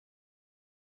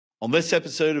On this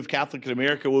episode of Catholic in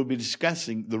America, we'll be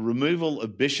discussing the removal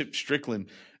of Bishop Strickland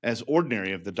as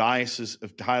ordinary of the Diocese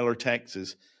of Tyler,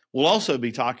 Texas. We'll also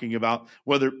be talking about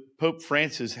whether Pope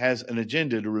Francis has an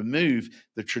agenda to remove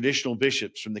the traditional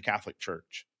bishops from the Catholic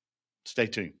Church. Stay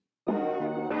tuned.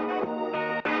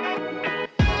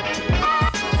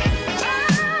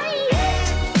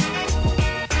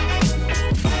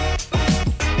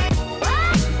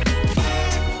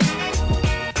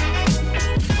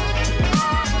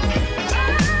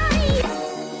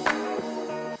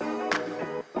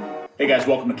 Hey guys,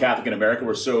 welcome to Catholic in America.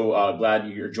 We're so glad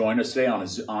you're joining us today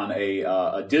on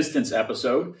a distance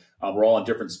episode. We're all in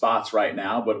different spots right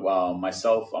now, but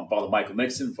myself, I'm Father Michael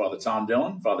Nixon, Father Tom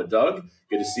Dillon, Father Doug.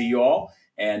 Good to see you all.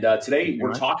 And today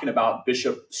we're talking about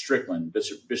Bishop Strickland,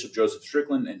 Bishop Joseph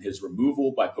Strickland, and his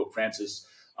removal by Pope Francis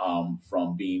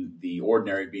from being the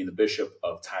Bishop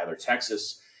of Tyler,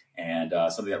 Texas, and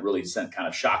something that really sent kind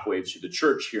of shockwaves through the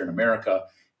church here in America.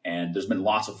 And there's been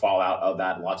lots of fallout of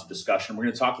that, lots of discussion. We're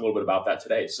going to talk a little bit about that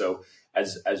today. So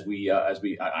as we,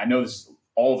 I know this,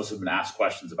 all of us have been asked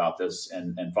questions about this,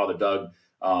 and Father Doug,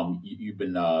 you've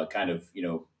been kind of,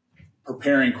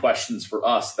 preparing questions for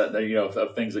us that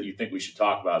of things that you think we should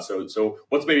talk about. So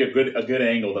what's maybe a good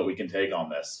angle that we can take on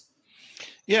this?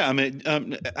 Yeah, I mean,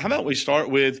 how about we start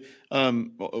with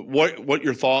what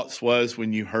your thoughts was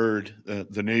when you heard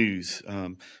the news,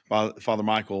 Father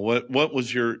Michael? What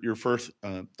was your first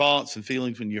thoughts and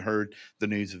feelings when you heard the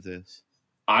news of this?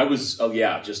 I was,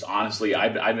 just honestly,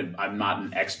 I'm not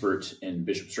an expert in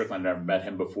Bishop Strickland. I've never met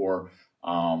him before.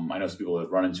 I know some people that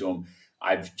have run into him.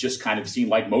 I've just kind of seen,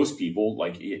 like most people,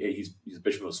 like he's a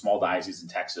bishop of a small diocese in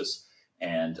Texas.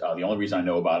 And the only reason I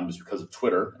know about him is because of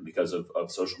Twitter and because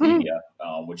of social media,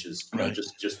 which is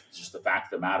just the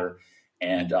fact of the matter.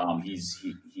 And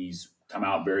he's come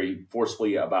out very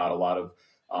forcefully about a lot of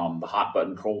the hot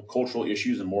button cultural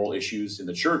issues and moral issues in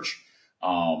the church.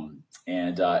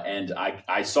 And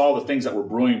I saw the things that were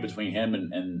brewing between him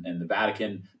and the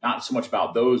Vatican. Not so much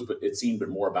about those, but it seemed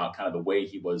more about kind of the way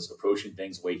he was approaching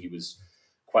things, the way he was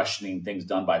questioning things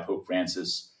done by Pope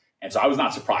Francis. And so I was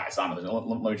not surprised. Honestly,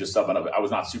 let me just sum it up. I was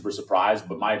not super surprised,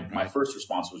 but my first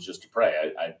response was just to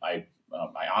pray. I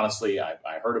honestly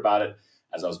heard about it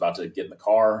as I was about to get in the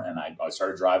car, and I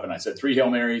started driving. I said 3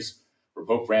 Hail Marys for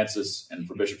Pope Francis and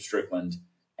for Bishop Strickland,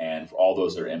 and for all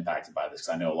those that are impacted by this.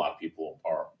 I know a lot of people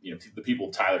are, the people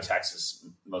of Tyler, Texas,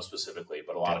 most specifically,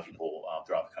 but a lot of people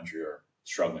throughout the country are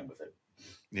struggling with it.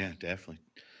 Yeah, definitely.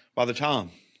 Father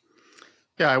Tom.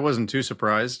 Yeah, I wasn't too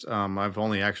surprised. I've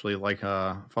only actually, like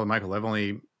Father Michael, I've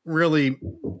only really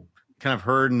kind of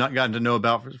heard, not gotten to know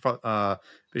about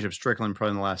Bishop Strickland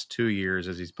probably in the last 2 years,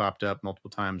 as he's popped up multiple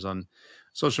times on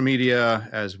social media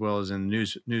as well as in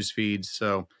news feeds.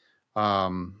 So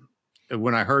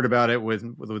when I heard about it with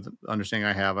the understanding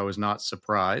I have, I was not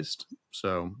surprised.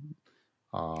 So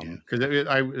because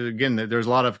there's a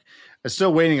lot of, I'm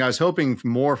still waiting. I was hoping for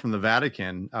more from the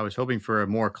Vatican. I was hoping for a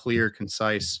more clear,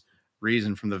 concise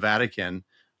reason from the Vatican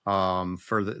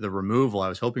for the removal. I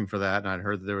was hoping for that, and I'd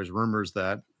heard that there was rumors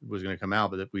that was going to come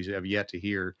out, but that we have yet to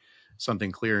hear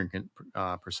something clear and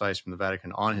precise from the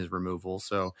Vatican on his removal.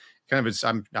 So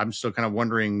I'm still kind of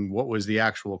wondering what was the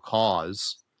actual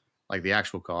cause,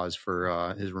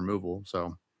 for his removal.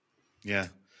 So yeah.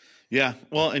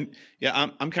 Well, and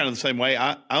I'm kind of the same way.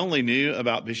 I only knew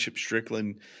about Bishop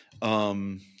Strickland.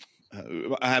 I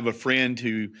have a friend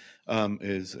who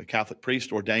is a Catholic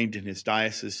priest ordained in his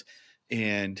diocese,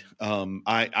 and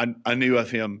I knew of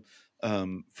him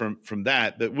from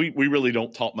that. But we really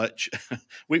don't talk much.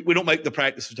 we don't make the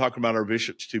practice of talking about our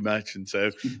bishops too much, and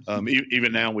so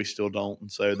even now we still don't.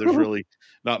 And so there's really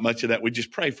not much of that. We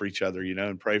just pray for each other,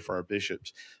 and pray for our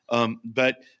bishops.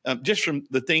 But just from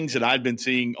the things that I've been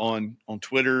seeing on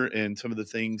Twitter and some of the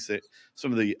things that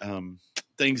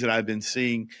I've been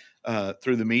seeing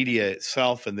through the media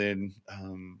itself, and then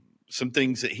some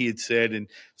things that he had said in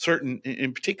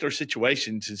particular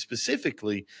situations, and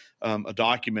specifically a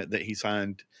document that he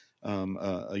signed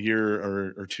a year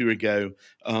or two ago.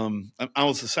 I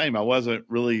was the same. I wasn't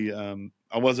really,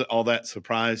 I wasn't all that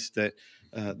surprised that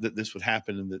this would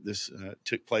happen and that this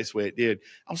took place the way it did.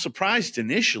 I was surprised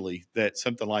initially that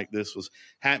something like this was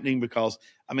happening because,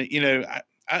 I mean,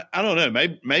 I don't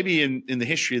know, maybe in the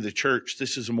history of the church,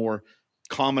 this is a more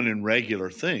common and regular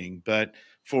thing, but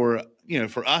for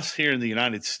us here in the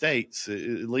United States,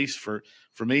 at least for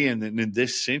me in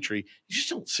this century, you just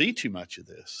don't see too much of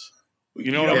this.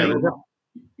 You know what I mean?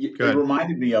 It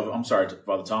reminded me of, I'm sorry,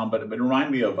 Father Tom, but it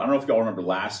reminded me of, I don't know if y'all remember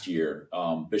last year,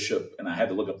 Bishop, and I had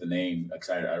to look up the name,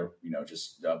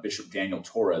 Bishop Daniel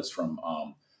Torres from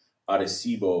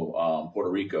Arecibo, Puerto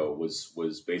Rico,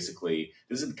 was basically,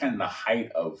 this is kind of the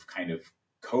height of kind of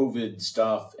COVID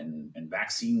stuff and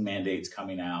vaccine mandates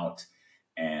coming out,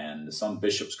 and some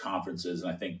bishops' conferences,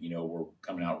 and I think were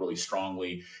coming out really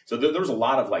strongly. So there was a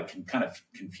lot of like kind of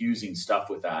confusing stuff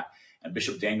with that. And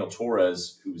Bishop Daniel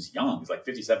Torres, who was young, he's like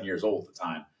 57 years old at the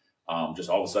time, just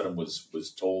all of a sudden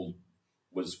was told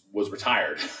was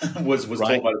retired, was told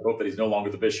by the Pope that he's no longer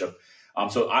the bishop.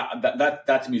 So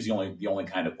that to me is the only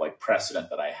kind of like precedent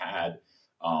that I had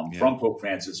from Pope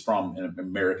Francis from an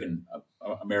American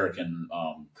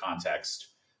context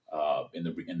in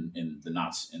the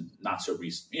not so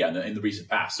recent in the recent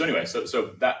past. So anyway,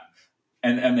 so that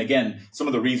and again, some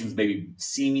of the reasons maybe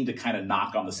seeming to kind of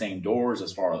knock on the same doors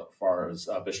as far as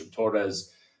Bishop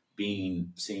Torres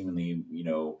being seemingly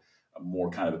more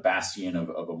kind of a bastion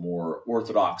of a more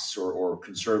orthodox or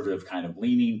conservative kind of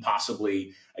leaning,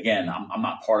 possibly. Again, I'm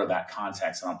not part of that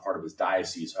context. I'm not part of his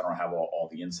diocese, so I don't have all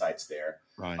the insights there.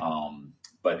 Right.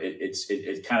 But it's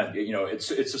kind of it's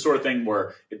the sort of thing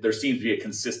where there seems to be a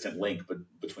consistent link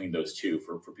between those two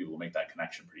for people to make that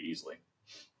connection pretty easily.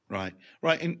 Right.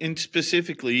 And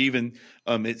specifically, even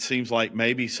it seems like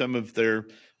maybe some of their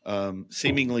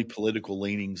seemingly political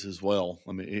leanings as well.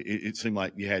 I mean, it seemed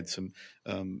like you had some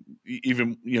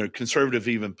even conservative,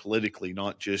 even politically,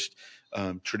 not just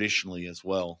traditionally as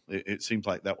well. It seems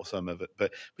like that was some of it.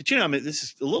 But I mean, this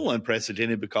is a little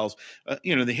unprecedented because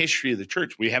the history of the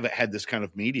church, we haven't had this kind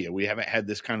of media, we haven't had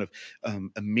this kind of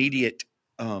immediate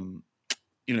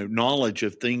knowledge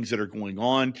of things that are going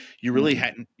on. You really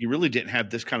didn't have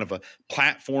this kind of a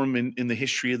platform in the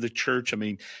history of the church. I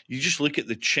mean, you just look at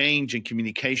the change in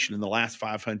communication in the last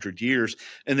 500 years,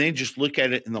 and then just look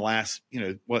at it in the last,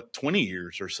 20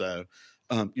 years or so.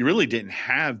 You really didn't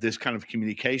have this kind of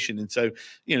communication. And so,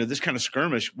 this kind of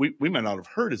skirmish, we might not have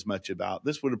heard as much about.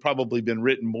 This would have probably been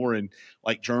written more in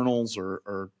like journals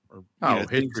or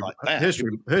things like that.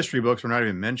 History books were not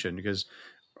even mentioned because,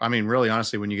 I mean, really,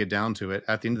 honestly, when you get down to it,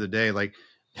 at the end of the day, like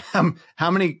how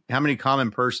many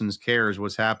common persons cares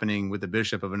what's happening with the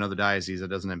bishop of another diocese that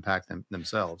doesn't impact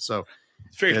themselves? So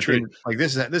it's very true. Like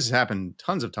this has happened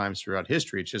tons of times throughout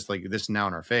history. It's just like this now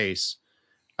in our face.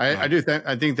 I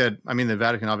think that, I mean, the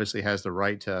Vatican obviously has the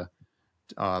right to,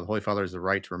 the Holy Father has the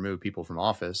right to remove people from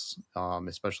office,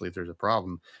 especially if there's a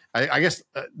problem. I guess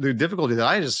the difficulty that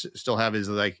I just still have is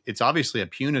like, it's obviously a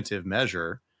punitive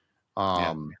measure.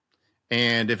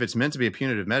 And if it's meant to be a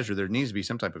punitive measure, there needs to be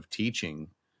some type of teaching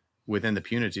within the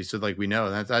punity. So like we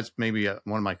know that's maybe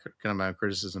one of my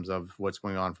criticisms of what's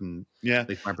going on from at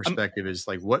least my perspective is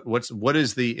like, what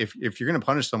is the, if you're going to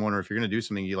punish someone or if you're going to do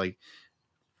something, you like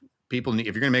people need,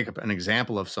 if you're going to make an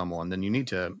example of someone, then you need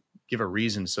to give a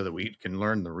reason so that we can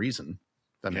learn the reason.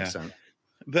 That makes sense.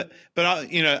 But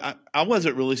I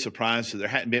wasn't really surprised that there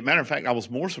hadn't been. Matter of fact, I was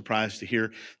more surprised to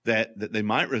hear that they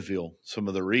might reveal some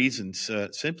of the reasons,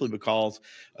 simply because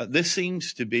this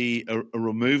seems to be a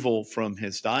removal from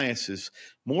his diocese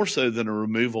more so than a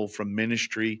removal from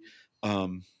ministry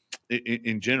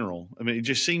in general. I mean, it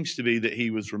just seems to be that he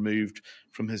was removed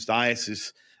from his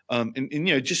diocese. And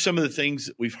just some of the things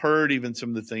that we've heard, even some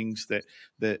of the things that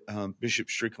Bishop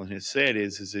Strickland has said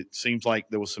is it seems like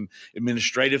there was some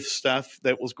administrative stuff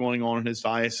that was going on in his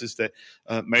diocese that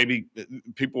maybe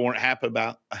people weren't happy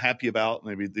about.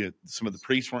 Maybe some of the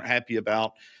priests weren't happy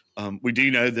about. We do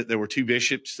know that there were two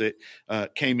bishops that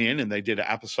came in and they did an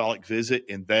apostolic visit,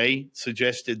 and they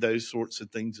suggested those sorts of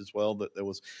things as well, that there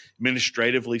was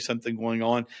administratively something going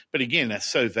on. But again, that's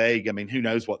so vague. I mean, who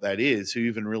knows what that is? Who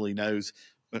even really knows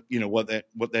what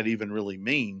that even really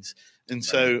means. And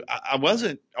so I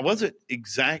wasn't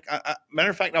exact. Matter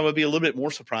of fact, I would be a little bit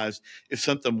more surprised if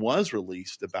something was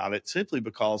released about it, simply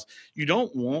because you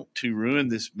don't want to ruin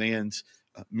this man's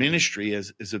ministry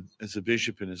as a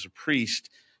bishop and as a priest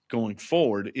going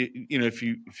forward. If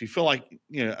you feel like,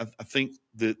 I think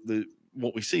the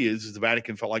what we see is the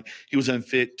Vatican felt like he was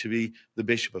unfit to be the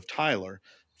Bishop of Tyler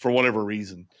for whatever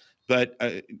reason. But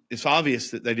it's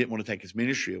obvious that they didn't want to take his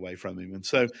ministry away from him. And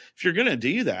so if you're going to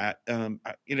do that, a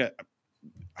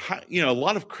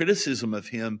lot of criticism of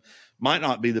him might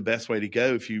not be the best way to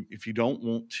go if you don't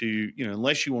want to,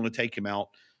 unless you want to take him out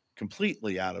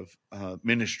completely out of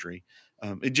ministry.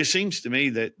 It just seems to me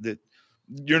that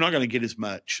you're not going to get as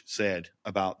much said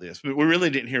about this. But we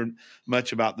really didn't hear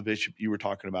much about the bishop you were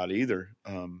talking about either,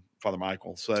 Father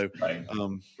Michael. So,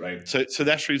 So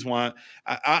that's the reason why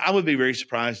I would be very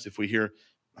surprised if we hear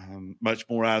much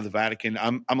more out of the Vatican.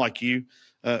 I'm like you,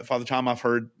 Father Tom. I've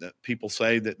heard people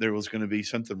say that there was going to be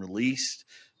something released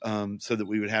so that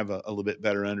we would have a little bit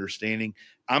better understanding.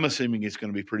 I'm assuming it's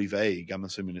going to be pretty vague. I'm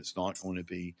assuming it's not going to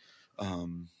be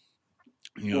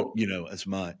as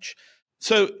much.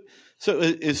 So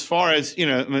as far as,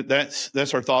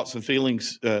 that's our thoughts and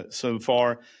feelings so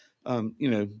far,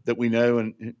 that we know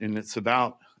and it's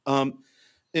about.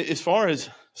 As far as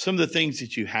some of the things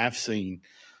that you have seen,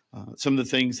 some of the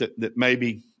things that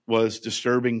maybe was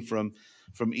disturbing from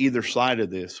either side of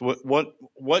this, what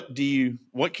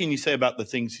can you say about the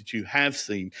things that you have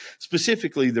seen,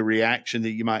 specifically the reaction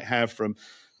that you might have from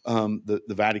the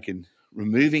Vatican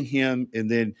removing him,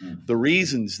 and then the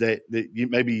reasons that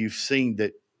you've seen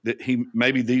that he,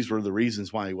 maybe these were the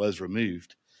reasons why he was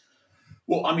removed?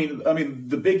 Well, I mean,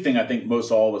 the big thing, I think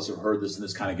most all of us have heard this, and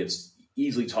this kind of gets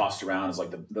easily tossed around, is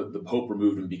like the Pope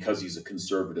removed him because he's a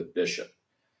conservative bishop.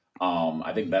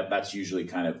 I think that's usually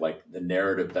kind of like the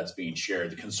narrative that's being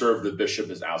shared. The conservative bishop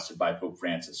is ousted by Pope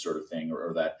Francis, sort of thing,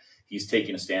 or that he's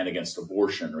taking a stand against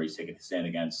abortion, or he's taking a stand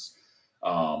against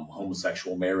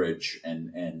homosexual marriage,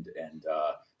 and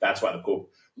that's why the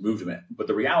Pope removed him. But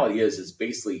the reality is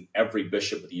basically every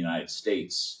bishop of the United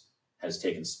States has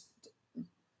taken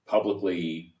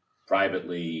publicly,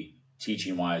 privately,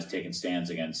 teaching-wise, taken stands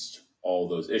against all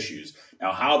those issues.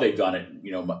 Now, how they've done it,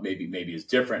 maybe is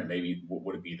different. Maybe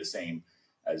would it be the same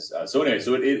as so anyway?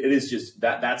 So it is just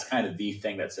that's kind of the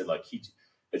thing that said, like,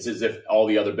 it's as if all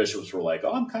the other bishops were like,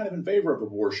 oh, I'm kind of in favor of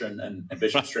abortion, and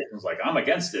Bishop Strickland's like, I'm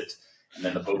against it, and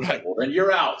then the Pope's like, well, then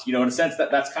you're out. In a sense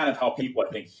that's kind of how people,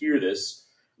 I think, hear this,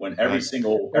 when every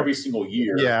single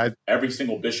year, every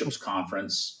single bishops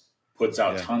conference puts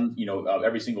out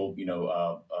every single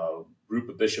group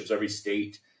of bishops, every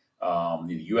state.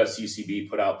 The USCCB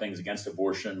put out things against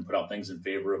abortion, put out things in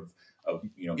favor of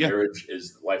marriage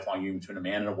is lifelong union between a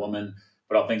man and a woman,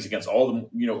 put out things against all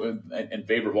the, in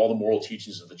favor of all the moral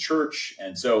teachings of the church.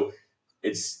 And so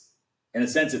it's, in a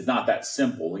sense, it's not that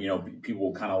simple.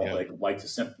 People kind of like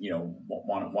to,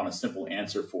 want a simple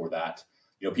answer for that.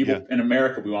 People in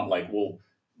America, we want well,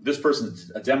 this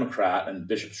person's a Democrat and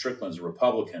Bishop Strickland's a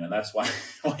Republican, and that's why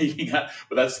you got.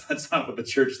 But that's not what the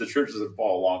church doesn't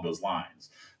fall along those lines.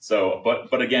 So,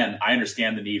 but again, I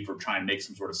understand the need for trying to make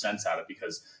some sort of sense out of it,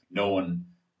 because no one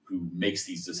who makes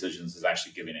these decisions is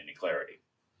actually giving any clarity.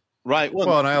 Right. Well,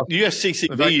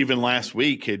 USCCB even last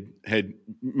week had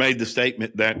made the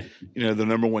statement that the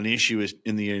number one issue is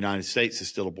in the United States is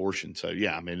still abortion. So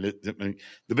the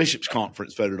bishops'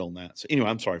 conference voted on that. So anyway,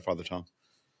 I'm sorry, Father Tom.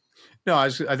 No, I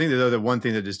think that the one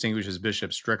thing that distinguishes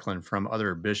Bishop Strickland from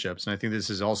other bishops, and I think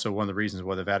this is also one of the reasons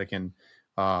why the Vatican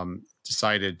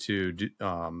decided to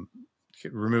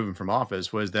remove him from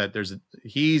office, was that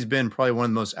he's been probably one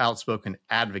of the most outspoken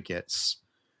advocates.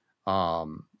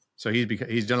 So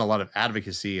he's done a lot of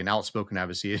advocacy and outspoken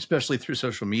advocacy, especially through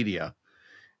social media,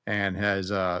 and has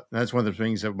that's one of the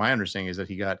things that my understanding is that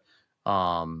he got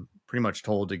pretty much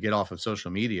told to get off of social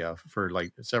media for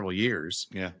like several years.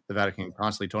 Yeah, the Vatican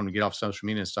constantly told him to get off social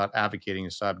media and stop advocating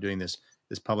and stop doing this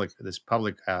public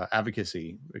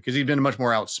advocacy, because he'd been much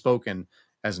more outspoken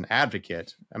as an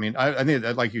advocate. I mean, I think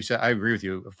that, like you said, I agree with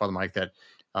you, Father Mike, that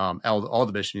all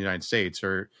the bishops in the United States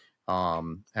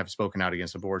have spoken out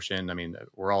against abortion. I mean,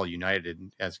 we're all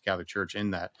united as a Catholic Church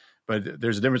in that, but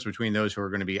there's a difference between those who are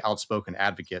going to be outspoken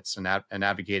advocates and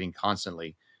advocating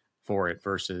constantly for it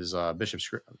versus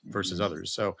bishops versus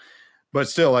others. So, but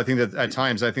still, I think that at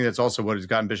times, I think that's also what has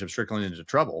gotten Bishop Strickland into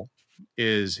trouble,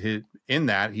 is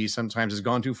he sometimes has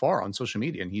gone too far on social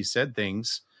media, and he said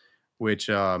things which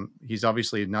he's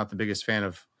obviously not the biggest fan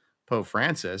of Pope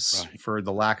Francis, right, for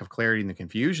the lack of clarity and the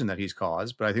confusion that he's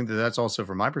caused. But I think that that's also,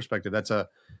 from my perspective, that's a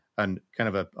kind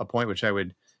of a point which I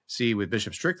would see with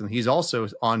Bishop Strickland. He's also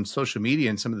on social media,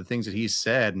 and some of the things that he's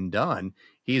said and done,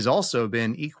 he's also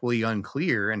been equally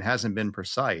unclear and hasn't been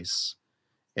precise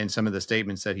in some of the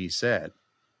statements that he said.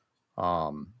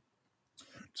 So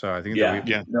I think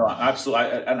no,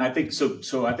 absolutely. And I think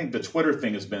so I think the Twitter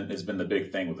thing has been the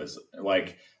big thing with this.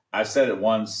 Like, I've said it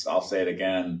once, I'll say it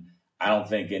again. I don't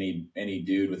think any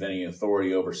dude with any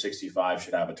authority over 65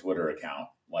 should have a Twitter account.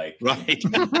 Like, right.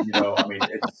 I mean,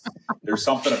 there's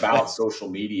something about social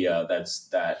media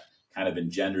that kind of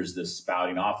engenders this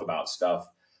spouting off about stuff.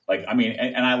 Like, I mean,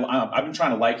 and I've been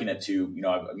trying to liken it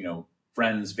to,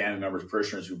 friends, family members,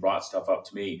 parishioners who brought stuff up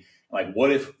to me. Like,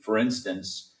 what if, for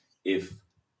instance, if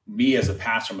me as a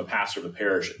pastor, I'm a pastor of a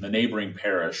parish, the neighboring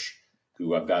parish,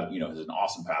 who I've got, is an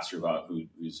awesome pastor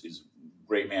who's a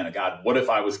great man of God. What if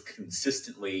I was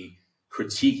consistently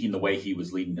critiquing the way he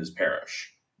was leading his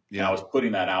parish? Yeah. And I was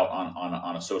putting that out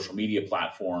on a social media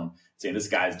platform, saying this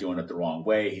guy's doing it the wrong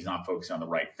way. He's not focusing on the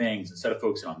right things. Instead of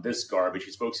focusing on this garbage,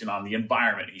 he's focusing on the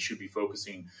environment. He should be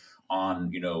focusing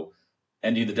on,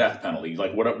 ending the death penalty,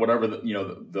 like whatever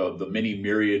the, the many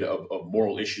myriad of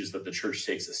moral issues that the church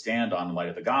takes a stand on in light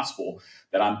of the gospel,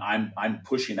 that I'm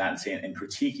pushing that and saying and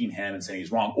critiquing him and saying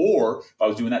he's wrong. Or if I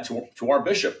was doing that to our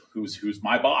bishop, who's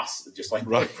my boss, just like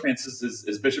Pope Francis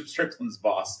is Bishop Strickland's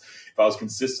boss, if I was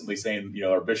consistently saying,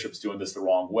 our bishop's doing this the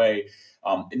wrong way.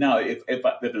 Now, if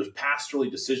there's pastorally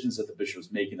decisions that the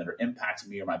bishop's making that are impacting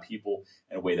me or my people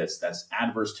in a way that's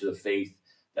adverse to the faith,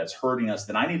 that's hurting us,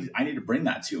 then I need to bring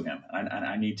that to him, and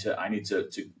I need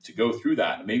to go through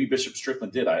that. And maybe Bishop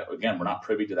Strickland did. Again, we're not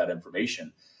privy to that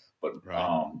information, but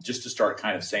just to start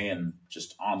kind of saying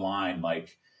just online,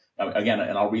 like again,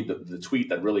 and I'll read the tweet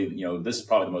that really, this is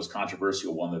probably the most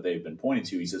controversial one that they've been pointing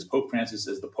to. He says, Pope Francis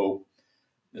is the Pope.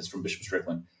 This is from Bishop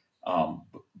Strickland.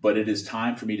 But it is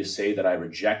time for me to say that I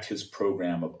reject his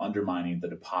program of undermining the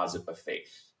deposit of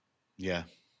faith. Yeah.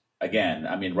 Again,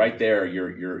 I mean, right there,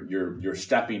 you're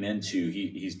stepping into.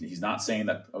 He's not saying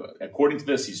that. According to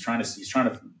this, he's trying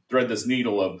to thread this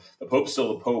needle of the Pope's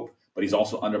still the Pope, but he's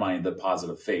also undermining the deposit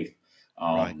of faith,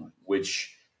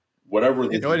 which whatever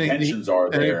the intentions are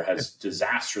there has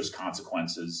disastrous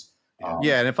consequences.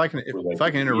 And if I can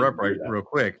interrupt real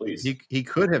quick, please. He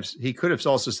could have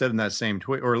also said in that same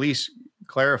tweet, or at least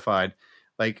clarified,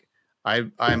 like,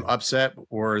 I'm upset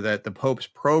or that the Pope's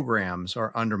programs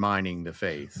are undermining the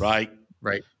faith. Right.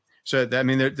 So I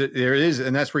mean, there is,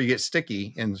 and that's where you get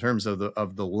sticky in terms of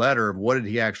the letter of what did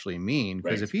he actually mean?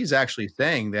 Because if he's actually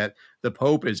saying that the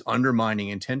Pope is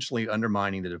intentionally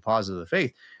undermining the deposit of the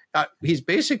faith, he's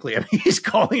basicly, he's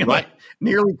calling him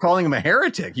nearly calling him a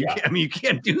heretic. You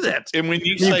can't do that. And when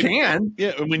you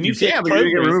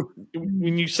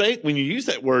when you use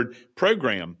that word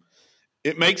program,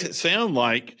 it makes it sound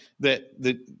like that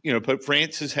Pope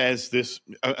Francis has this.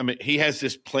 He has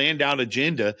this planned out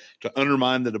agenda to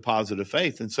undermine the deposit of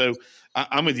faith. And so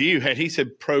I'm with you. Had he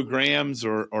said programs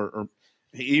or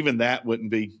even that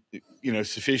wouldn't be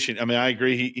sufficient. I mean, I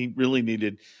agree. He really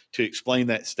needed to explain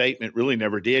that statement. Really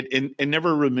never did, and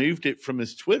never removed it from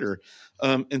his Twitter.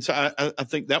 And so I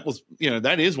think that was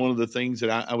that is one of the things that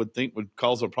I would think would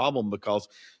cause a problem, because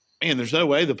man, there's no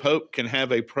way the Pope can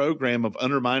have a program of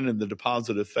undermining the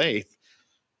deposit of faith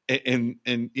and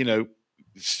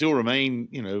still remain,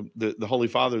 the Holy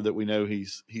Father that we know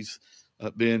he's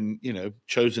been,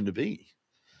 chosen to be.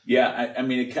 Yeah. I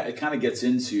mean, it kind of gets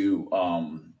into,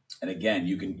 and again,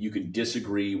 you can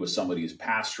disagree with somebody's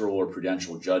pastoral or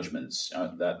prudential judgments.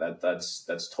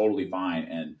 That's totally fine.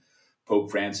 And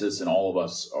Pope Francis and all of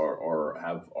us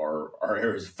have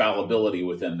our fallibility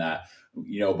within that.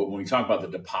 But when we talk about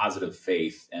the deposit of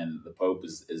faith, and the Pope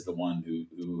is the one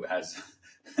who has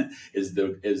is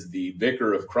the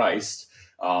vicar of Christ,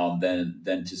 then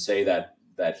to say that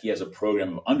he has a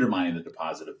program of undermining the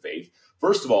deposit of faith,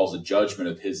 first of all, is a judgment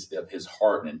of his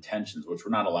heart and intentions, which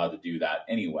we're not allowed to do that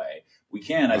anyway. We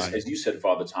can, as you said,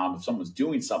 Father Tom, if someone's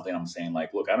doing something, I'm saying,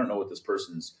 like, look, I don't know what this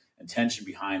person's intention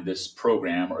behind this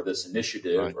program or this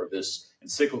initiative or this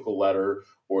encyclical letter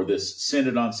or this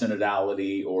synod on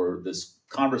synodality or this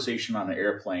conversation on an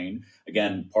airplane.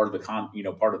 Again, part of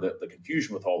the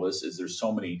confusion with all this is there's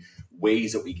so many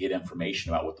ways that we get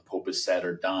information about what the Pope has said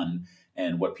or done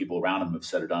and what people around him have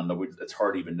said or done. It's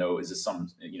hard to even know, is this some,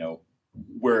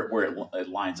 where it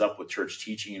lines up with church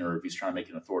teaching, or if he's trying to make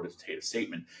an authoritative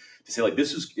statement to say, like,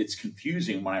 it's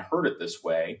confusing when I heard it this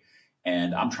way,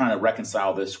 and I'm trying to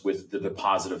reconcile this with the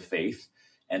deposit of faith.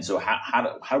 And so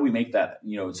how do we make that,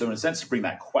 so in a sense, to bring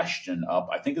that question up,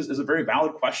 I think is a very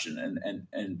valid question.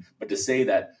 But to say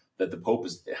that the Pope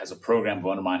has a program of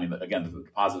undermining, again, the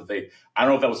deposit of faith, I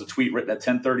don't know if that was a tweet written at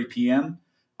 10:30 p.m.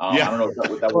 I don't know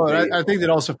if that was. I think that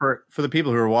also for the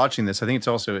people who are watching this, I think it's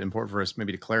also important for us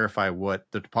maybe to clarify what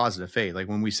the deposit of faith, like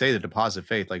when we say the deposit of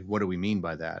faith, like what do we mean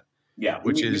by that? Yeah,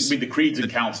 which is the creeds and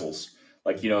councils,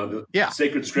 like the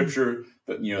sacred scripture,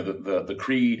 the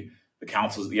creed, the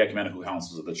councils, the ecumenical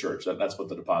councils of the church. That's what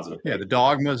the deposit of faith. Yeah, the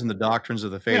dogmas and the doctrines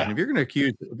of the faith. Yeah. And if you're going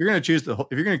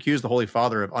to accuse the Holy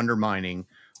Father of undermining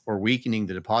or weakening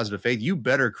the deposit of faith, you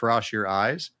better cross your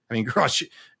I's. I mean, cross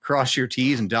your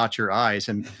T's and dot your I's,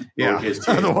 and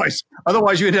otherwise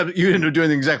you end up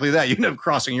doing exactly that. You end up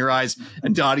crossing your I's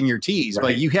and dotting your T's.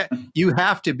 Right. But you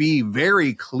have to be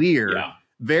very clear,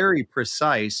 very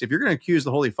precise. If you're going to accuse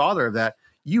the Holy Father of that,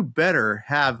 you better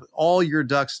have all your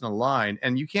ducks in a line,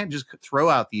 and you can't just throw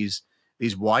out these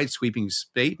wide sweeping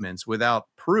statements without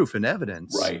proof and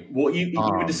evidence. Right. Well, you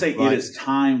would just say it is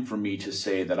time for me to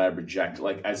say that I reject,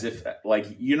 like, as if,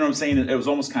 like, what I'm saying? It was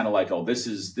almost kind of like, oh, this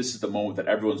is the moment that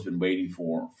everyone's been waiting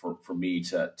for me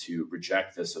to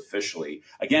reject this officially.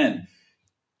 Again,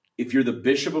 if you're the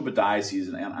bishop of a diocese,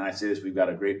 and I say this, we've got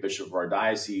a great bishop of our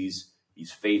diocese,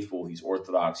 He's faithful. He's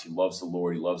orthodox. He loves the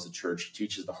Lord. He loves the church. He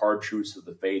teaches the hard truths of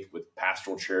the faith with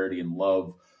pastoral charity and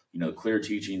love, clear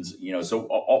teachings, so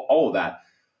all of that.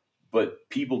 But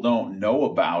people don't know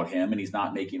about him, and he's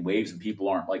not making waves, and people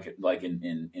aren't like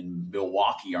in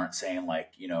Milwaukee aren't saying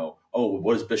oh,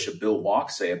 what does Bishop Bill Walk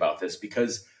say about this?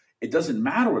 Because it doesn't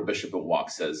matter what Bishop Bill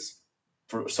Walk says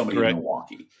for somebody in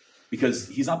Milwaukee, because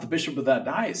he's not the bishop of that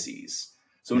diocese.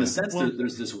 So in a sense,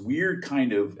 there's this weird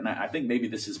kind of, and I think maybe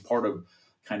this is part of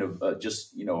kind of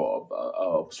just,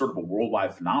 a sort of a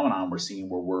worldwide phenomenon we're seeing,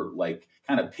 where we're like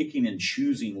kind of picking and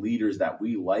choosing leaders that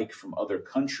we like from other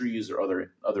countries or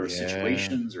other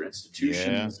situations or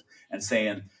institutions, and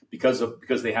saying because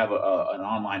they have an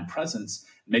online presence,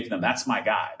 making them, that's my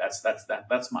guy, that's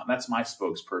my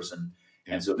spokesperson.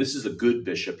 Yeah. And so this is a good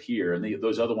bishop here, and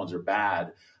those other ones are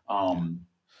bad.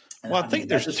 I think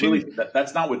there's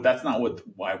that's not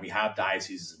why we have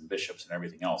dioceses and bishops and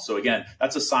everything else. So again,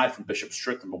 that's aside from Bishop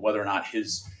Strickland, but whether or not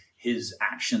his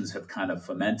actions have kind of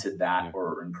fomented that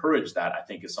or encouraged that, I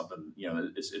think is something,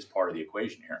 is part of the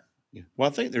equation here. Yeah. Well,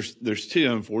 I think there's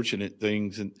two unfortunate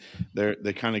things, and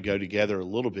they kind of go together a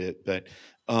little bit. But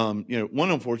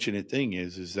one unfortunate thing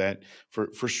is that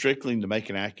for Strickland to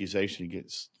make an accusation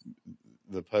against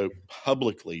the Pope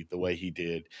publicly the way he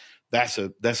did, that's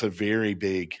a very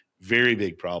big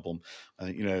problem.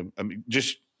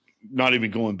 Just not even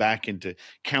going back into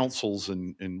councils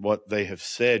and what they have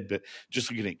said, but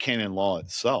just looking at canon law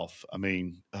itself. I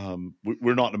mean,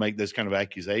 we're not to make those kind of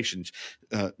accusations,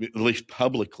 at least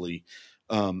publicly,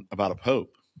 about a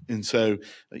pope. And so,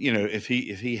 if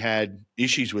he had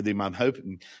issues with him, I'm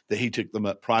hoping that he took them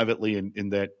up privately,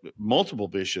 and that multiple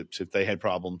bishops, if they had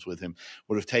problems with him,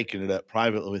 would have taken it up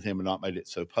privately with him and not made it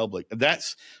so public. And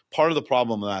that's part of the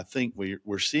problem that I think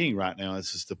we're seeing right now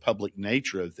is the public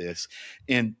nature of this.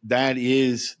 And that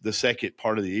is the second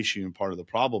part of the issue, and part of the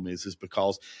problem is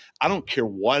because I don't care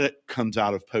what comes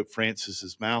out of Pope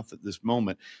Francis's mouth at this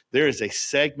moment, there is a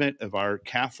segment of our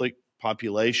Catholic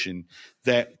population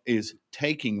that is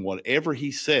taking whatever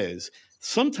he says,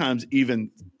 sometimes even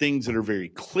things that are very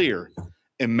clear,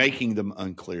 and making them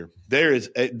unclear. There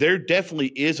definitely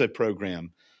is a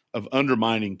program of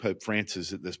undermining Pope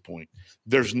Francis at this point.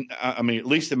 At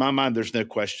least in my mind, there's no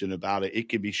question about it. It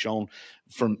can be shown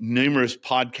from numerous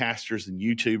podcasters and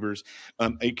YouTubers.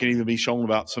 It can even be shown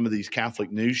about some of these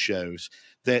Catholic news shows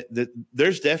that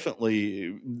there's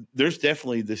definitely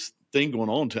this thing going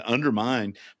on to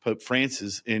undermine Pope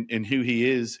Francis and who he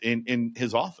is in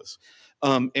his office.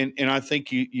 And I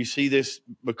think you see this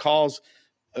because,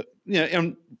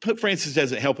 and Pope Francis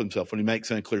doesn't help himself when he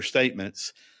makes unclear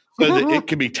statements, so that it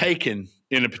can be taken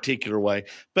in a particular way.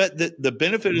 But the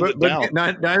benefit of the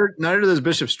doubt, neither does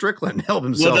Bishop Strickland help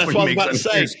himself. Well, that's when what I he was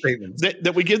about to say.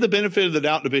 That we give the benefit of the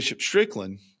doubt to Bishop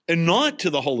Strickland and not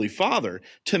to the Holy Father,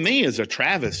 to me, is a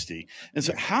travesty. And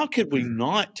so how could we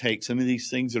not take some of these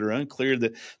things that are unclear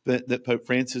that Pope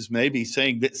Francis may be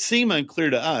saying that seem unclear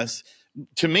to us?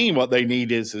 To me, what they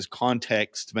need is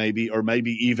context, maybe, or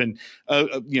maybe even,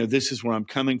 this is where I'm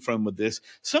coming from with this.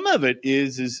 Some of it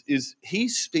is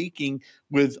he's speaking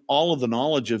with all of the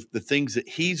knowledge of the things that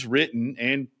he's written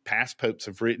and past popes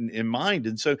have written in mind.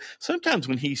 And so sometimes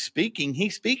when he's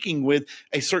speaking with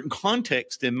a certain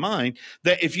context in mind,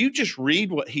 that if you just read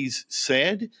what he's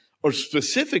said, or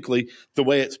specifically the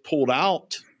way it's pulled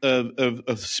out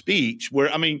of speech, where,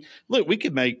 look, we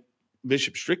could make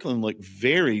Bishop Strickland look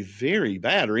very, very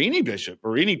bad, or any bishop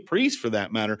or any priest for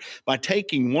that matter, by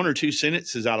taking one or two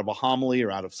sentences out of a homily or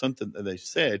out of something that they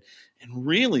said and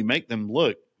really make them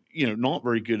look, not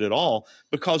very good at all,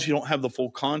 because you don't have the full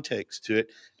context to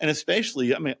it. And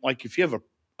especially, like if you have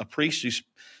a priest who's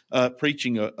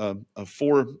preaching a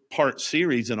 4-part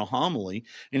series in a homily,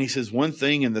 and he says one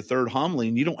thing in the third homily,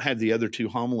 and you don't have the other two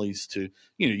homilies to,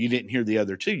 you didn't hear the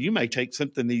other two, you may take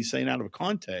something that he's saying out of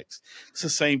context. It's the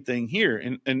same thing here.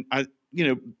 And I,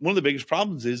 one of the biggest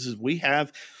problems is we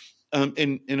have,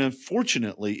 and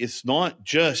unfortunately, it's not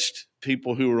just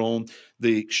people who are on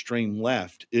the extreme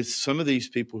left. It's some of these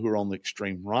people who are on the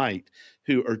extreme right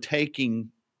who are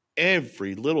taking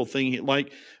every little thing,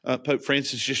 like Pope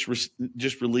Francis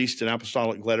just released an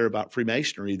apostolic letter about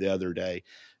Freemasonry the other day,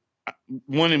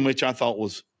 one in which I thought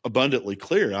was abundantly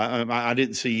clear. I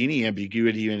didn't see any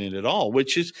ambiguity in it at all,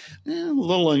 which is a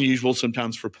little unusual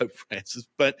sometimes for Pope Francis,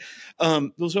 but there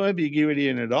was no ambiguity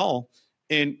in it at all.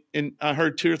 And I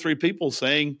heard 2 or 3 people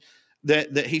saying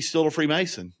that he's still a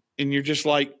Freemason. And you're just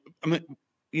like,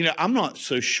 I'm not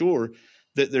so sure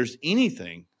that there's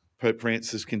anything Pope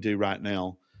Francis can do right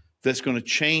now that's going to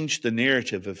change the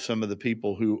narrative of some of the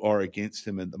people who are against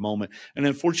him at the moment. And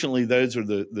unfortunately, those are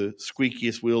the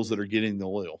squeakiest wheels that are getting the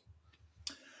oil.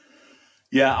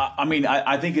 Yeah, I mean,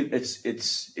 I think it's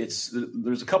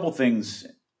there's a couple things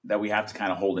that we have to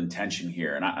kind of hold in tension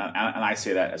here, and I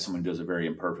say that as someone who does it very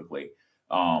imperfectly.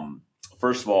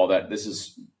 First of all, that this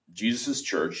is Jesus's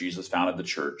church. Jesus founded the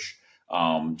church.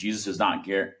 Jesus does not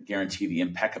guarantee the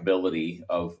impeccability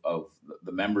of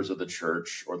the members of the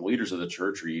church or the leaders of the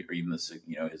church, or even his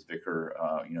vicar,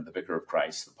 the vicar of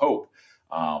Christ, the Pope,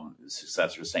 the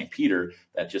successor of Saint Peter.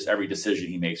 That just every decision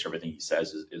he makes, everything he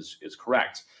says is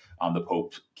correct. The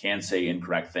Pope can say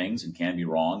incorrect things and can be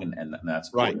wrong, and that's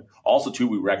important. Right. Also, too,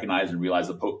 we recognize and realize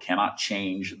the Pope cannot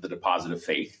change the deposit of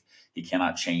faith. He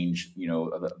cannot change,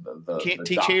 can't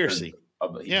teach heresy.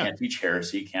 He can't teach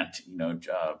heresy. He can't,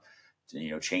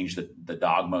 change the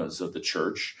dogmas of the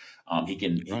church. He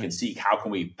can seek how can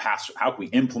we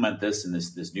implement this in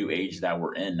this new age that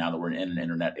we're in now that we're in an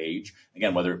internet age.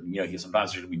 Again, whether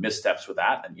sometimes there's going to be missteps with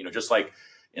that, and just like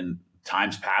in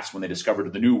times past when they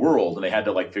discovered the New World and they had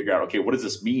to figure out, okay, what does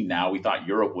this mean now? We thought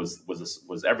Europe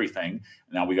was everything,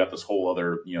 and now we got this whole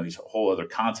other these whole other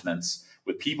continents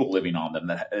with people living on them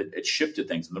that it shifted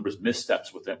things, and there was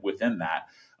missteps within that.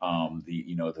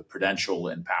 The prudential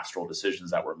and pastoral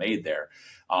decisions that were made there,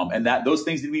 and that those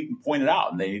things need to be pointed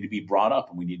out and they need to be brought up,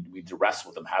 and we need to wrestle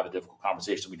with them, have a difficult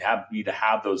conversation. We need to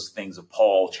have those things of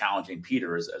Paul challenging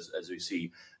Peter, as we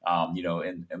see,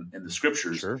 in the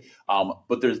scriptures. Sure.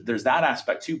 But there's that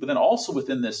aspect too. But then also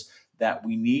within this, that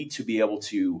we need to be able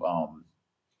to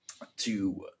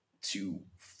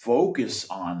focus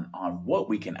on what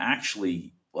we can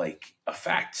actually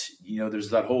affect. There's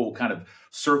that whole kind of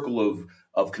circle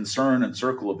of concern and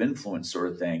circle of influence sort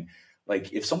of thing.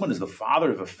 Like if someone is the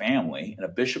father of a family and a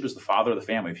bishop is the father of the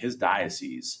family of his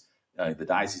diocese, the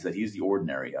diocese that he's the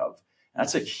ordinary of,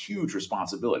 that's a huge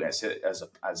responsibility. I say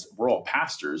as we're all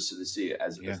pastors, so to see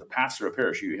as the pastor of a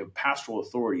parish, you have pastoral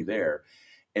authority there.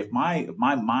 If my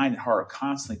mind and heart are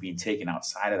constantly being taken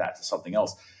outside of that to something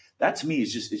else, that to me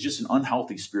is just an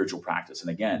unhealthy spiritual practice. And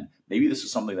again, maybe this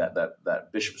is something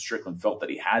that Bishop Strickland felt that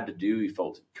he had to do. He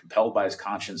felt compelled by his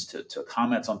conscience to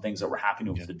comment on things that were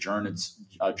happening with the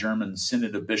German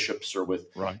Synod of Bishops, or with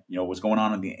what's going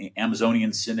on in the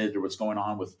Amazonian Synod, or what's going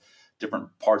on with different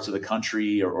parts of the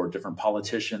country, or different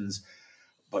politicians.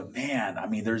 But man, I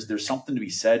mean, there's something to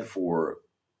be said for.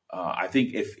 I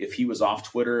think if he was off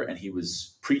Twitter and he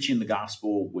was preaching the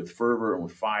gospel with fervor and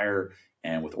with fire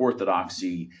and with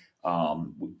orthodoxy,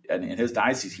 and in his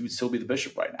diocese, he would still be the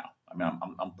bishop right now. I mean,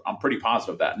 I'm pretty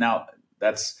positive of that. Now,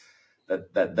 that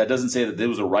doesn't say that there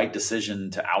was a right decision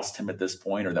to oust him at this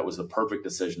point, or that was the perfect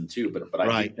decision too. But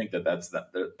I do think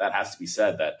that has to be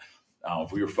said, that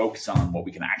if we were focused on what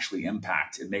we can actually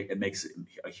impact, it makes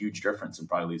a huge difference and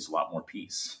probably leads to a lot more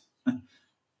peace.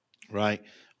 Right.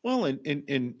 Well,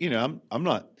 and I'm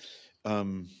not.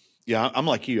 I'm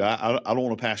like you. I don't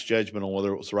want to pass judgment on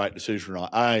whether it was the right decision or not.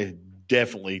 I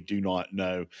definitely do not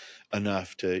know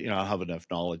enough to, I have enough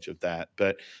knowledge of that.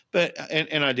 But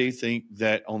I do think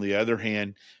that on the other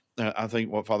hand, I think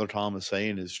what Father Tom is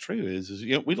saying is true. Is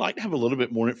we'd like to have a little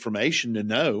bit more information to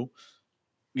know,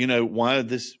 why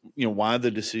this, why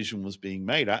the decision was being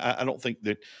made. I don't think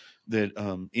that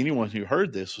anyone who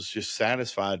heard this was just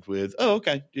satisfied with, oh,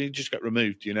 okay, it just got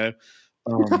removed,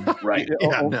 right.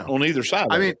 On either side.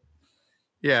 I mean,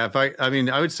 yeah,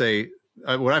 I would say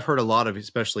what I've heard a lot of,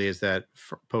 especially, is that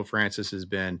Pope Francis has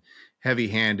been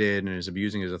heavy-handed and is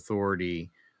abusing his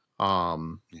authority.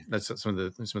 That's some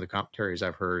of the commentaries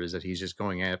I've heard, is that he's just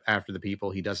going after the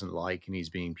people he doesn't like, and he's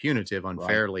being punitive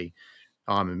unfairly,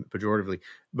 and pejoratively.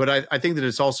 But I think that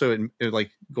it's also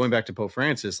going back to Pope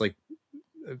Francis,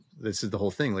 this is the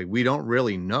whole thing. We don't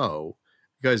really know,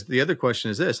 because the other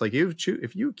question is this: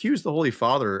 if you accuse the Holy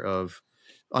Father of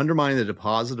undermining the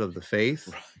deposit of the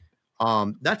faith,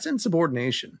 that's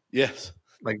insubordination. Yes.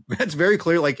 That's very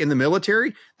clear. In the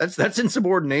military, that's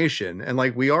insubordination. And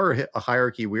we are a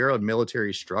hierarchy. We are a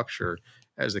military structure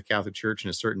as the Catholic Church in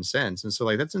a certain sense. And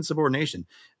so that's insubordination.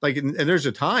 And there's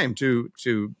a time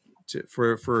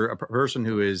for a person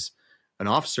who is an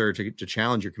officer to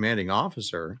challenge your commanding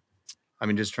officer. I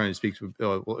mean, just trying to speak to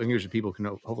English that people can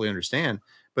hopefully understand.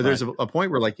 But there's a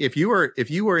point where, if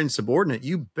you are insubordinate,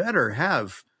 you better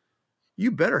have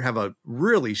a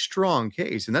really strong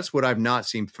case. And that's what I've not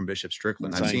seen from Bishop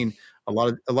Strickland. I've seen a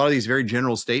lot of these very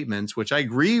general statements, which I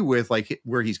agree with,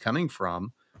 where he's coming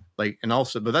from. And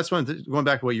also, but that's going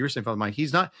back to what you were saying, Father Mike. He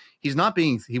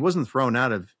wasn't thrown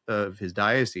out of his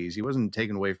diocese. He wasn't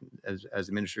taken away as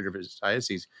administrator of his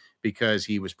diocese because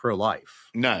he was pro-life.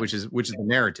 No, which is the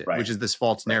narrative, which is this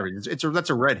false narrative.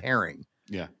 That's a red herring.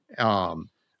 Yeah.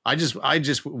 I just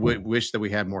wish that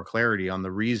we had more clarity on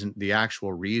the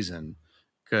actual reason,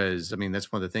 because I mean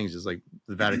that's one of the things is like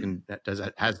the Vatican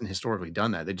hasn't historically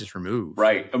done that. They just remove.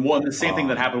 Right. And one the same thing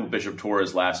that happened with Bishop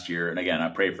Torres last year. And again, I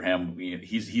pray for him.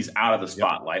 He's out of the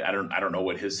spotlight. Yep. I don't know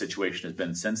what his situation has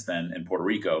been since then in Puerto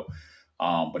Rico.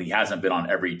 But he hasn't been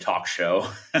on every talk show.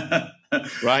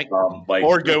 Right.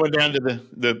 Or going down to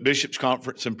the bishops'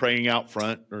 conference and praying out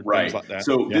front or things like that.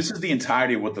 So this is the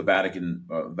entirety of what the Vatican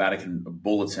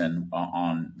bulletin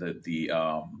on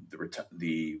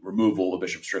the removal of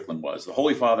Bishop Strickland was. The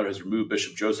Holy Father has removed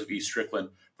Bishop Joseph E. Strickland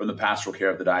from the pastoral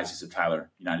care of the Diocese of Tyler,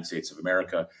 United States of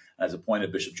America, and has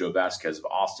appointed Bishop Joe Vasquez of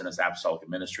Austin as apostolic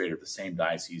administrator of the same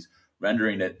diocese,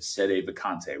 rendering it sede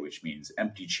vacante, which means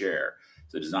empty chair.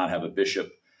 So it does not have a bishop.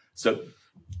 So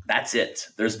that's it.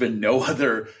 There's been no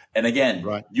other. And again,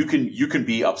 you can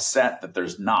be upset that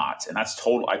there's not, and that's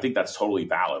total. I think that's totally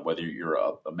valid. Whether you're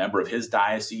a member of his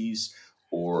diocese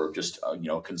or just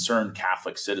a concerned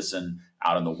Catholic citizen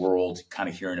out in the world, kind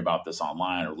of hearing about this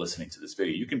online or listening to this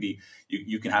video,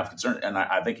 you can have concern, and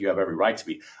I think you have every right to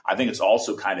be. I think it's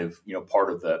also kind of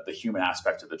part of the human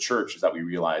aspect of the church is that we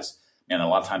realize, man, a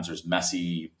lot of times there's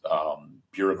messy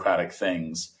bureaucratic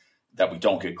things that we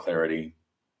don't get clarity.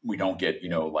 We don't get,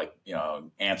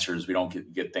 answers. We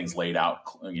don't get things laid out,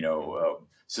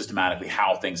 systematically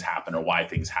how things happen or why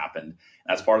things happen. And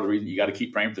that's part of the reason you got to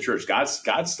keep praying for the church.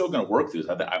 God's still going to work through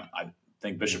this. I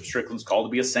think Bishop Strickland's called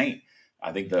to be a saint.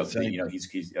 I think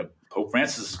he's Pope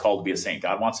Francis is called to be a saint.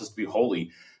 God wants us to be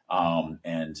holy.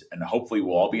 And hopefully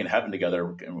we'll all be in heaven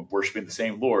together and worshiping the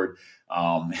same Lord.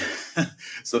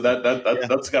 So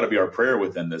that's got to be our prayer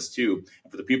within this too.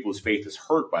 And for the people whose faith is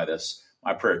hurt by this,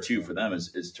 my prayer too for them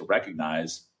is to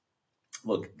recognize,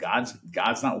 look,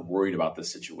 God's not worried about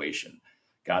this situation.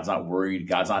 God's not worried.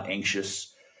 God's not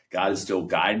anxious. God is still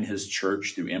guiding his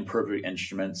church through imperfect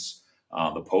instruments,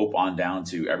 the Pope on down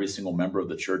to every single member of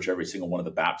the church, every single one of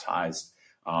the baptized.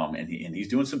 And he's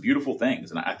doing some beautiful things.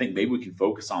 And I think maybe we can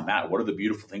focus on that. What are the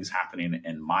beautiful things happening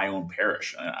in my own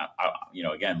parish? And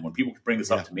again, when people bring this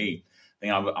up to me,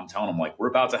 I'm telling them, like, we're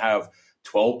about to have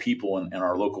 12 people in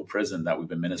our local prison that we've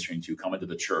been ministering to come into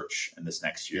the church in this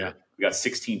next year. Yeah. We got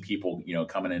 16 people,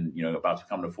 coming in, about to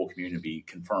come to full communion to be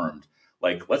confirmed.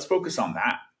 Like, let's focus on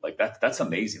that. Like that's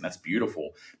amazing. That's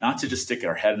beautiful. Not to just stick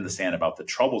our head in the sand about the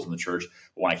troubles in the church,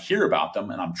 but when I hear about them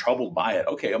and I'm troubled by it,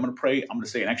 okay, I'm going to pray. I'm going to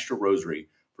say an extra rosary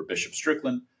for Bishop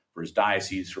Strickland, for his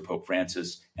diocese, for Pope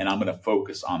Francis, and I'm going to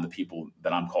focus on the people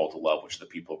that I'm called to love, which are the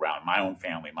people around my own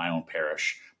family, my own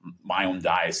parish, my own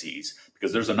diocese,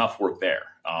 because there's enough work there.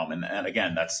 And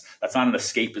again, that's not an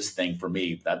escapist thing for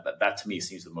me. That to me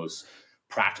seems the most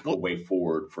practical way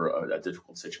forward for a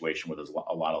difficult situation where there's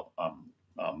a lot of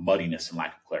muddiness and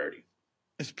lack of clarity.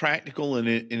 It's practical and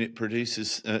it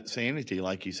produces sanity,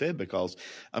 like you said, because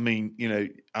I mean,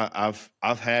 I've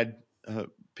had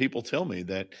people tell me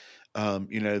that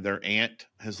their aunt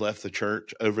has left the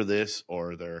church over this,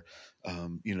 or they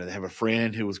have a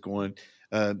friend who was going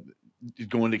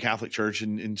to Catholic church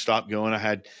and stopped going. I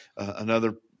had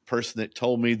another person that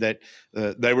told me that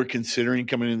they were considering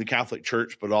coming into the Catholic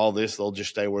church, but all this, they'll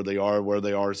just stay where they are. Where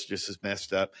they are is just as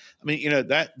messed up. I mean,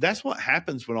 that's what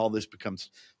happens when all this becomes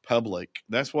public.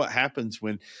 That's what happens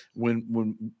when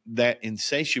that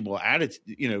insatiable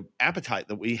appetite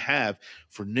that we have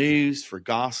for news, for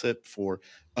gossip, for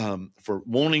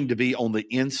wanting to be on the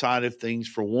inside of things,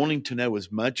 for wanting to know as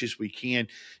much as we can.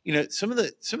 Some of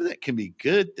that can be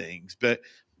good things, but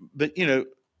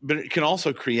it can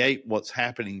also create what's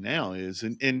happening now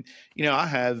I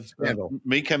have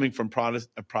me coming from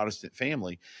a Protestant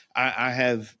family. I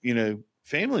have,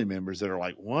 family members that are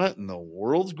like, what in the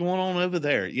world's going on over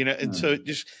there? And so it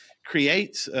just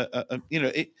creates,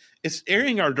 it's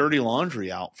airing our dirty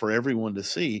laundry out for everyone to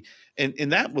see.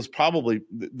 And that was probably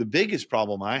the biggest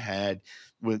problem I had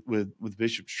with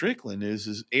Bishop Strickland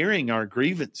is airing our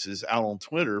grievances out on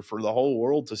Twitter for the whole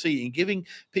world to see and giving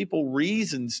people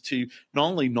reasons to not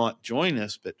only not join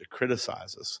us, but to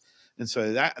criticize us. And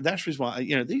so that's the reason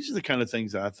why, these are the kind of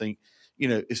things that I think,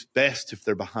 it's best if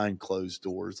they're behind closed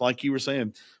doors. Like you were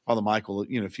saying, Father Michael,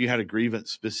 if you had a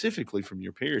grievance specifically from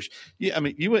your parish,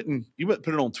 you wouldn't put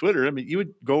it on Twitter. I mean, you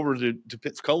would go over to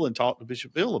Pensacola and talk to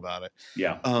Bishop Bill about it.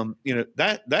 Yeah.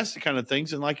 That's the kind of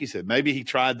things. And like you said, maybe he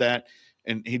tried that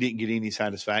and he didn't get any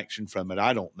satisfaction from it.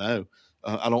 I don't know.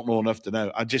 I don't know enough to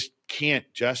know. I just can't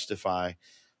justify,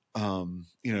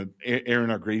 airing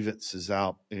our grievances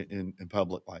out in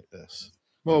public like this.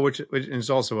 Well, which is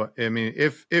also, I mean,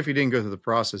 if you didn't go through the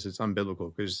process, it's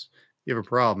unbiblical, because you have a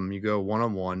problem, you go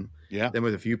one-on-one, then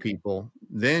with a few people,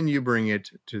 then you bring it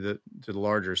to the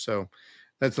larger. So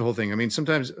that's the whole thing. I mean,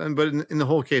 sometimes, but in the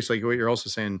whole case, like what you're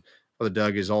also saying, Father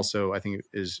Doug is also, I think,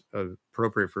 is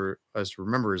appropriate for us to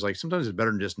remember is like sometimes it's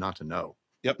better just not to know.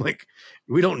 Yep. Like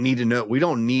we don't need to know. We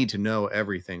don't need to know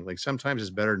everything. Like sometimes it's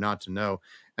better not to know.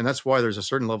 And that's why there's a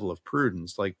certain level of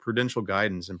prudence, like prudential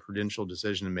guidance and prudential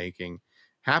decision making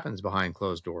happens behind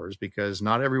closed doors, because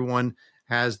not everyone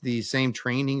has the same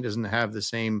training, doesn't have the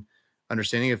same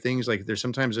understanding of things. Like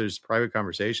there's private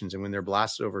conversations, and when they're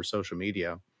blasted over social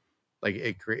media, like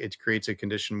it creates a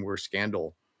condition where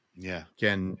scandal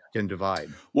can divide.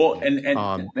 Well,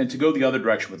 and to go the other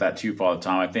direction with that too, Father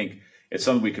Tom, I think it's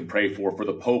something we can pray for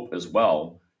the Pope as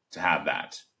well, to have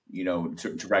that,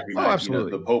 to recognize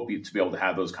the Pope to be able to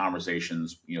have those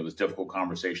conversations, those difficult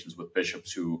conversations with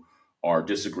bishops who are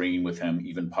disagreeing with him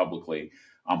even publicly.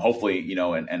 Hopefully,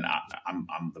 and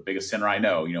I'm the biggest sinner I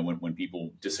know, when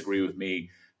people disagree with me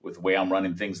with the way I'm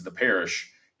running things in the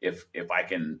parish, if I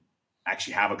can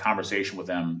actually have a conversation with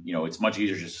them, it's much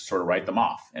easier just to sort of write them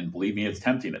off. And believe me, it's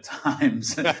tempting at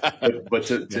times, but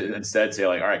to instead say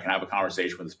like, all right, can I have a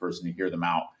conversation with this person to hear them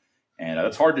out? And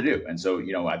that's hard to do. And so,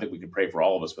 I think we can pray for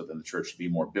all of us within the church to be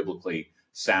more biblically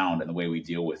sound in the way we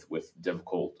deal with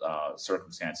difficult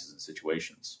circumstances and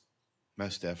situations.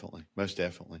 Most definitely. Most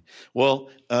definitely. Well,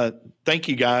 thank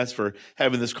you guys for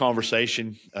having this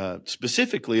conversation,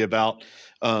 specifically about,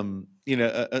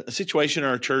 a situation in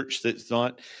our church that's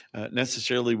not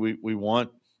necessarily we want,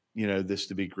 this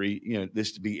to be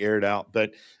this to be aired out,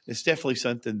 but it's definitely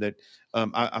something that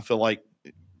I feel like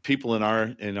people in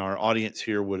our audience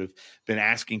here would have been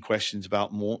asking questions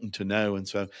about and wanting to know. And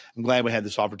so I'm glad we had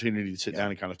this opportunity to sit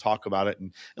down and kind of talk about it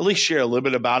and at least share a little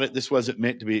bit about it. This wasn't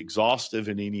meant to be exhaustive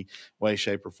in any way,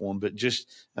 shape, or form, but just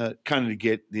kind of to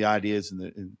get the ideas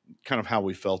and kind of how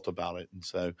we felt about it. And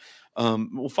so,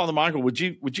 well, Father Michael, would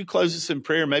you close us in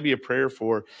prayer? Maybe a prayer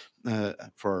for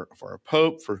our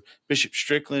Pope, for Bishop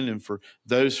Strickland, and for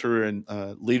those who are in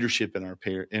leadership in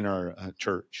our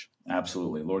church.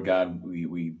 Absolutely. Lord God,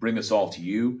 we bring this all to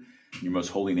you in your most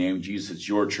holy name, Jesus. It's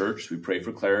your church. We pray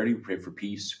for clarity. We pray for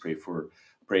peace. We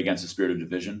pray against the spirit of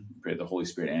division. We pray that the Holy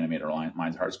Spirit animate our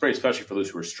minds and hearts. Pray especially for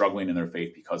those who are struggling in their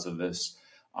faith because of this,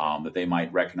 that they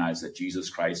might recognize that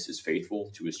Jesus Christ is faithful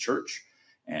to his church,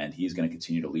 and he's going to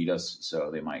continue to lead us,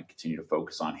 so they might continue to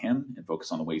focus on him and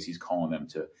focus on the ways he's calling them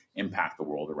to impact the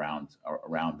world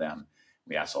around them.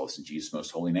 We ask all this in Jesus' most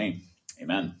holy name.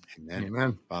 Amen. Amen.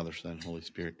 Amen. Father, Son, Holy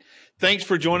Spirit. Thanks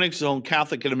for joining us on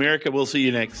Catholic in America. We'll see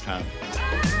you next time.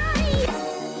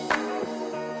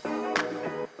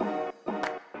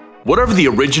 Whatever the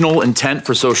original intent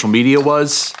for social media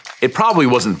was, it probably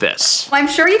wasn't this. Well, I'm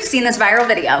sure you've seen this viral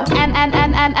video.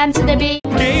 And to the B.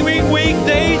 Gaming Week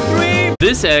Day 3.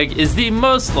 This egg is the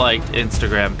most liked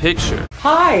Instagram picture.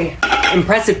 Hi.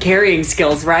 Impressive carrying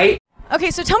skills, right? Okay,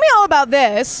 so tell me all about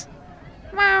this.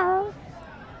 Meow.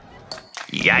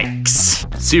 Yikes.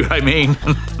 See what I mean?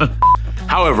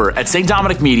 However, at St.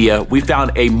 Dominic Media, we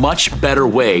found a much better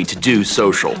way to do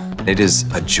social. It is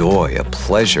a joy, a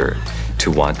pleasure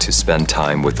to want to spend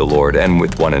time with the Lord and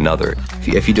with one another.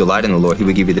 If you delight in the Lord, he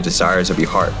would give you the desires of your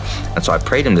heart. And so I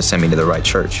prayed him to send me to the right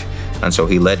church. And so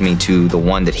he led me to the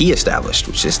one that he established,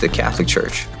 which is the Catholic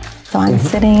Church. So I'm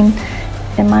sitting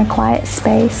in my quiet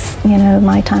space,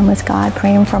 my time with God,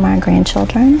 praying for my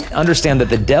grandchildren. Understand that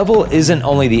the devil isn't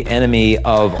only the enemy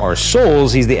of our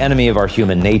souls, he's the enemy of our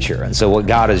human nature. And so what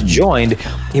God has joined,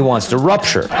 he wants to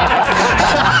rupture.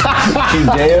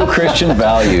 Judeo-Christian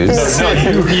values.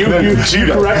 You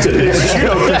corrected it.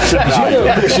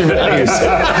 Judeo-Christian values.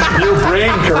 Your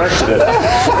brain corrected it.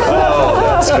 Oh,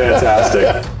 that's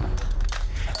fantastic.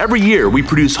 Every year, we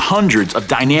produce hundreds of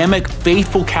dynamic,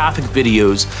 faithful Catholic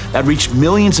videos that reach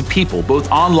millions of people, both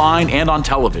online and on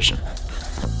television.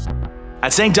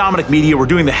 At St. Dominic Media, we're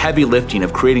doing the heavy lifting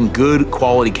of creating good,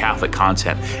 quality Catholic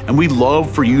content, and we'd love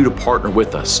for you to partner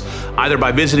with us, either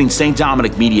by visiting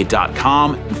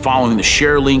stdominicmedia.com and following the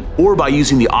share link, or by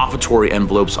using the offertory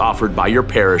envelopes offered by your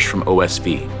parish from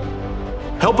OSV.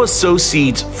 Help us sow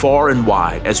seeds far and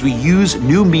wide as we use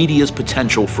new media's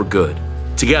potential for good.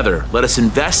 Together, let us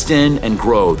invest in and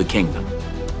grow the kingdom.